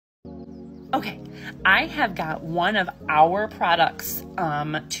Okay, I have got one of our products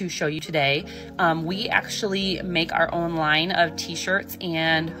to show you today. We actually make our own line of t-shirts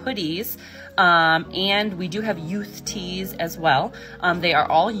and hoodies, and we do have youth tees as well. They are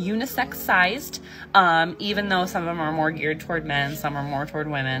all unisex sized, even though some of them are more geared toward men, some are more toward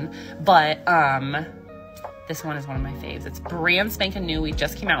women, but this one is one of my faves. It's brand spanking new. We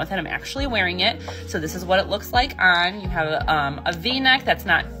just came out with it. I'm actually wearing it. So this is what it looks like on. You have a V-neck that's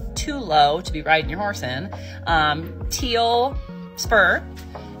not too low to be riding your horse in, teal spur,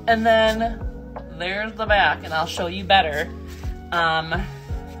 and then there's the back, and I'll show you better.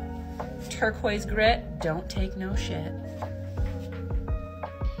 Turquoise grit, don't take no shit.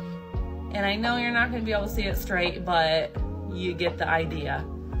 And I know you're not gonna be able to see it straight, but you get the idea.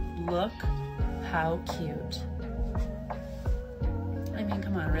 Look how cute. I mean,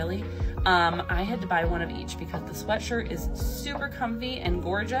 come on, really? I had to buy one of each because the sweatshirt is super comfy and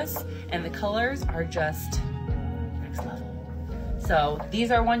gorgeous, and the colors are just next level. So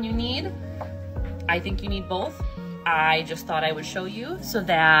these are one you need. I think you need both. I just thought I would show you so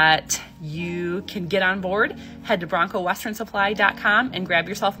that you can get on board. Head to BroncoWesternSupply.com and grab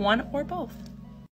yourself one or both.